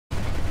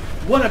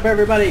What up,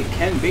 everybody?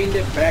 Ken Beaned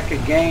it back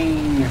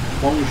again.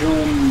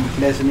 Bonjour,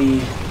 mes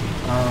amis.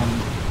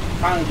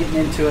 Finally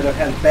getting into it. I've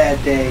had a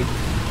bad day,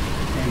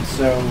 and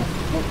so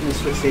let me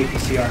switch to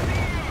APCR.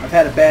 I've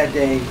had a bad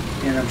day,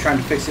 and I'm trying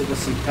to fix it with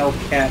some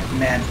Hellcat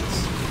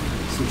madness,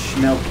 some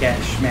Schmelcat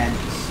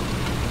schmadness.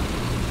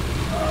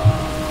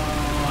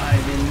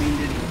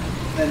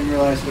 I didn't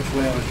realize which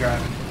way I was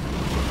driving.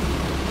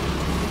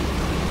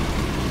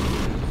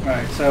 All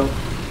right, so I'm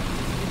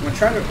going to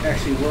try to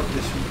actually work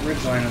this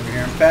ridgeline over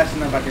here. I'm fast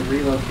enough I can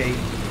relocate.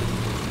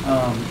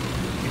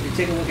 If you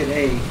take a look at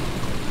A,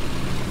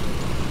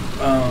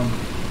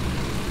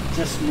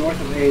 just north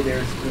of A,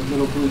 there's the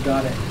little blue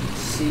dot at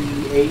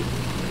C8.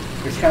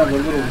 There's kind of a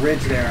little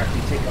ridge there I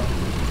can take up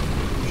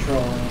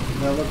control.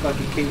 That looked like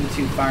a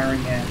KV-2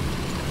 firing at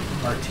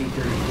our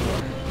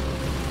T-34.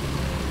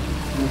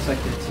 It looks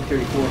like the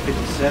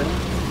T-34-57.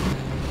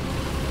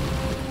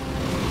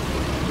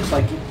 Just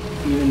like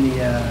even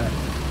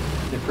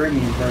the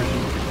premium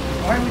version.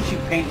 Why would you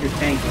paint your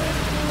tank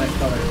that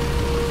color?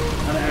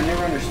 I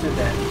never understood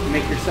that.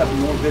 Make yourself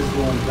more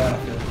visible on the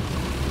battlefield.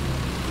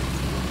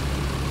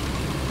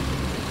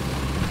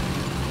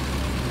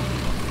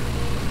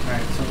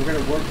 Alright, so we're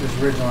going to work this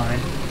ridge line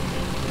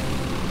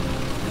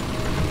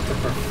to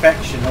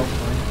perfection,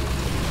 hopefully.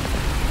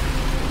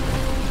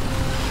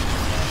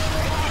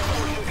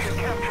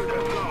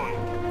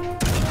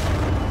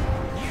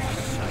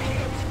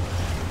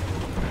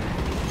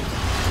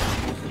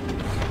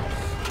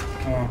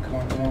 Come on, come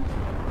on, come on.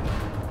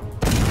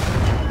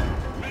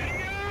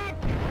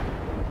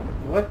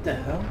 What the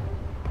hell?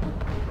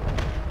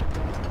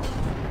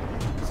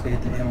 Let's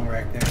hit the ammo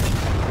rack there.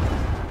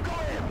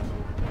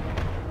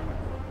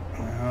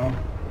 No.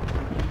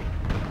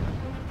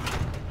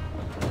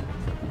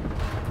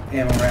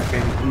 Ammo rack,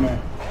 baby, come on.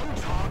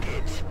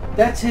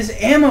 That's his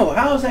ammo!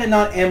 How is that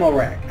not ammo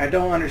rack? I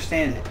don't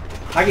understand it.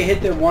 I get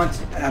hit there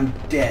once and I'm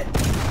dead.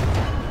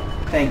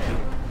 Thank you.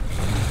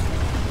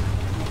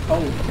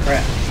 Holy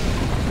crap.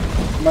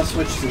 I must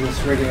switch to this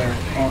regular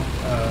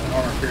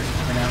armor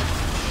piercing for now.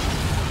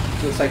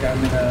 Looks like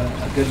I'm in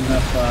a good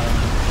enough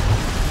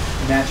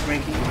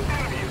matchmaking.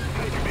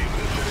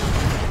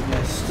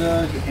 Yeah,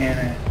 Stug and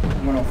a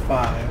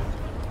 105.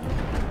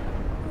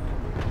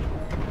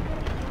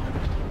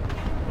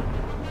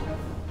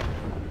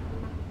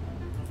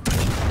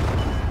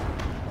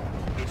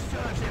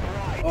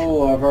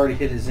 Oh, I've already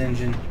hit his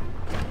engine.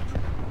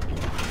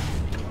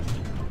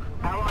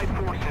 Allied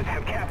forces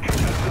have captured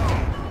the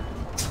zone.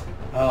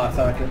 Oh, I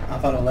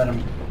thought I let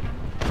him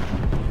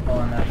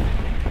on that.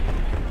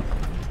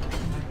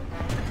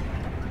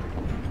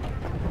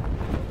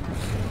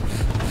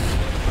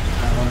 I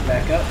want to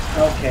back up.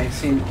 Okay,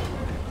 see,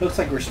 looks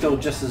like we're still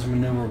just as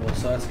maneuverable,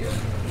 so that's good.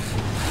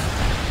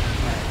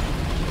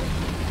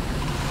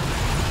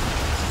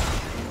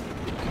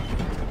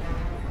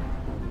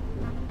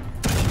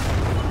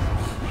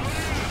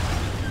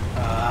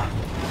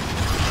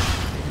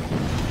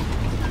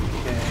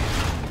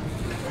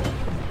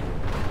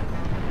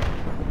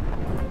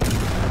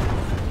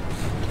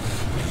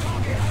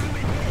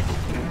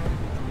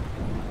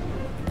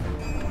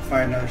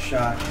 Fire another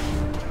shot.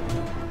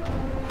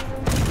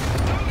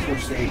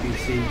 Switch to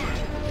APC.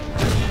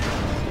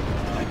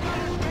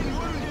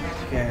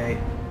 Okay.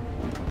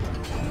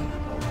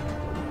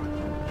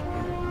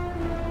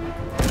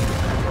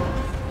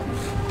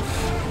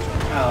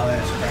 Oh,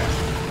 that's crap.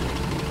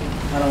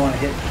 I don't want to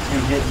hit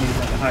him hit me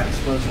with a high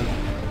explosive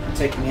and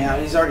take me out.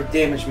 He's already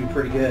damaged me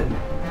pretty good.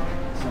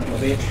 Son of a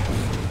bitch.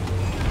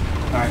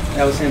 Alright,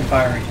 that was him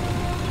firing.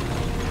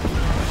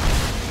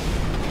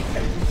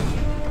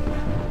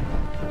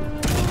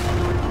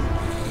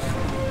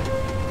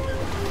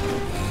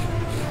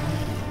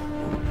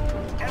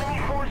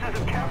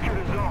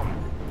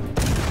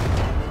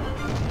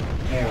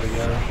 There we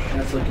go.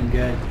 That's looking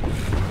good.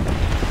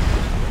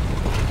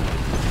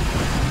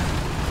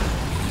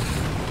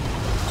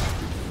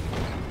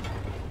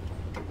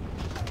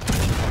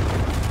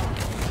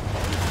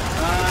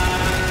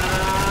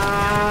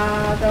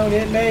 Ah, don't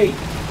hit me.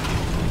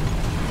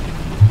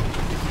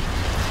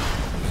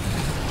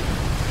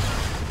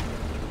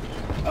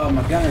 Oh,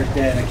 my gunner's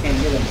dead. I can't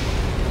get him.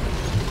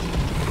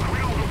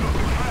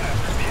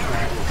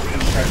 Alright, I'm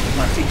gonna try to put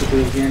my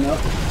peekaboo again up.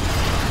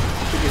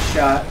 Took a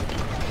shot.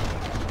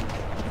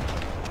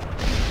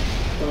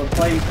 Little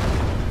plate.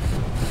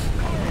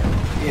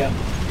 Yeah.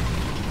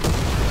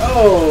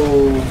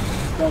 Oh,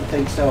 don't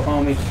think so,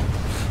 homie.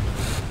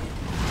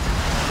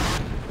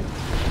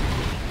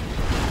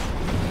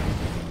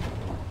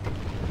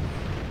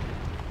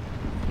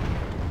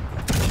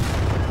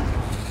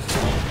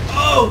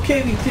 Oh,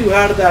 KV-2,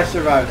 how did I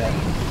survive that?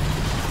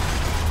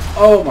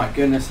 Oh my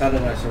goodness, how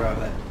did I survive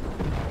that?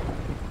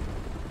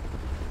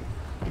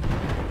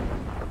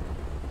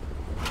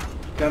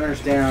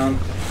 Gunner's down.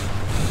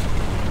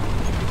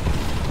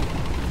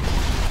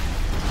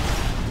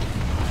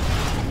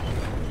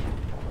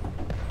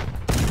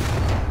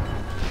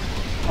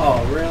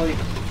 Oh, really?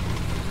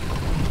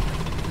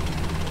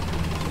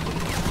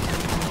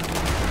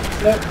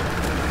 Nope.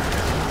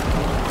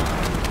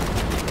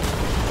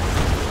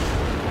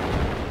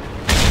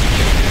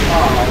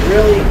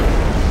 Really?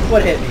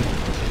 What hit me?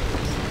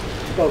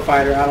 Bow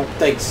fighter? I don't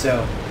think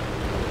so.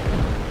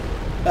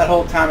 That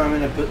whole time I'm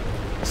in a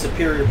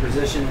superior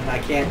position and I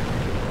can't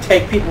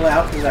take people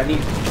out because I need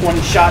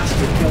 20 shots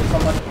to kill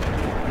someone.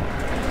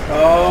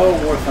 Oh,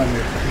 War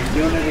Thunder.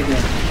 You're doing it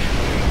again.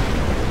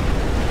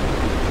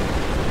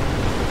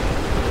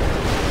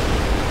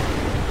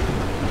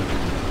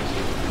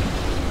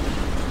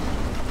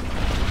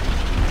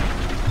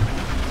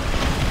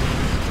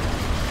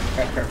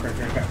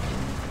 Crap.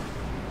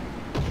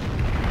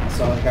 I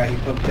saw the guy he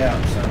poked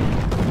out, so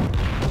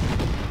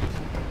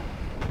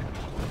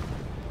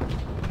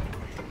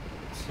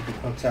see if he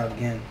pokes out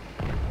again.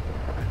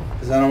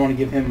 Because I don't want to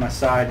give him my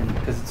side, and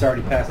because it's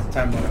already past the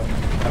time when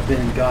I've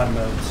been in God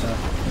mode, so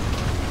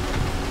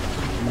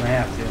I'm gonna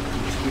have to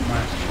just keep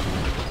my.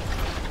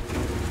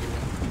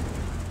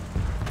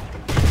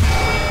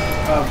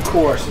 Of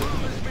course,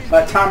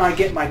 by the time I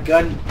get my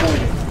gun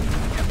pointed.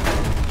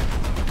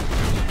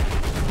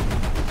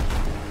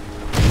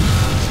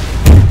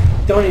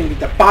 Don't even get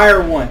to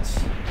fire once.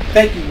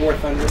 Thank you, War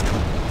Thunder.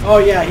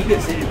 Oh yeah, he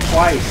gets hit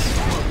twice.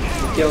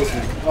 He kills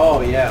me.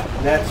 Oh yeah,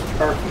 that's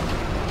perfect.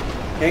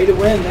 Pay to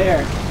win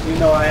there, even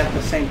though I have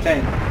the same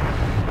tank.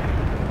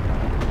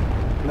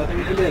 Nothing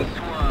you can do.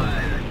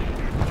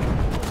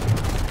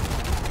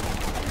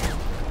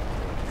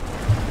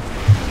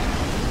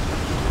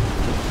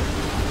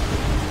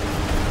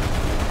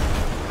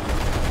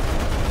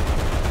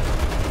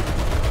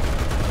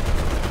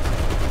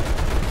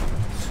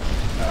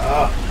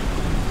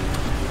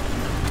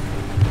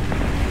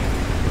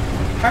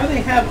 How do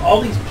they have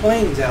all these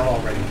planes out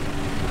already?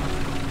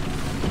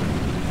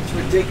 It's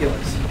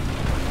ridiculous.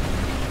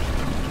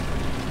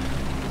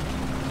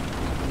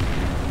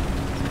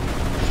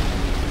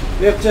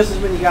 We have just as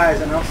many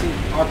guys, and I don't see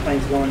our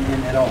planes going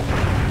in at all.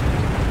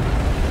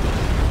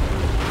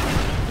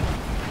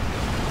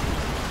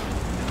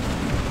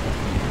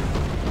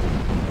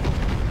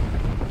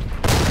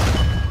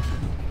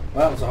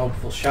 Well, that was a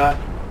hopeful shot.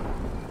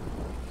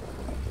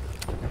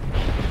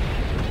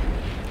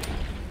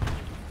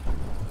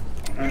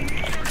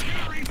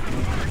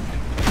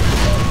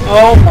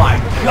 Oh my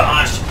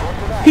gosh!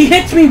 He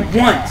hits me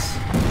once!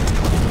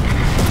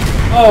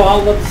 Oh,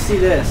 I'll love to see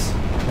this.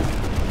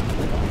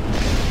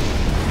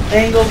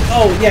 Angled.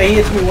 Oh, yeah, he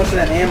hits me once with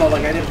that ammo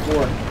like I did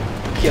before.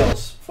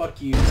 Kills. Fuck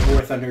you,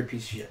 War Thunder,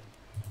 piece of shit.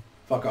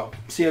 Fuck off.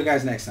 See you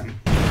guys next time.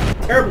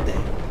 Terrible day.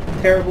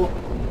 Terrible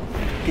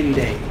fucking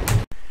day.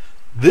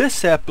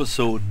 This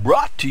episode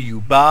brought to you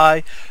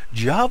by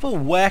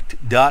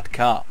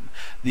JavaWhacked.com,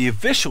 the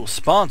official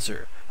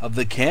sponsor of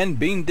the Can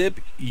Bean Dip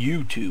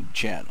YouTube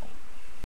channel.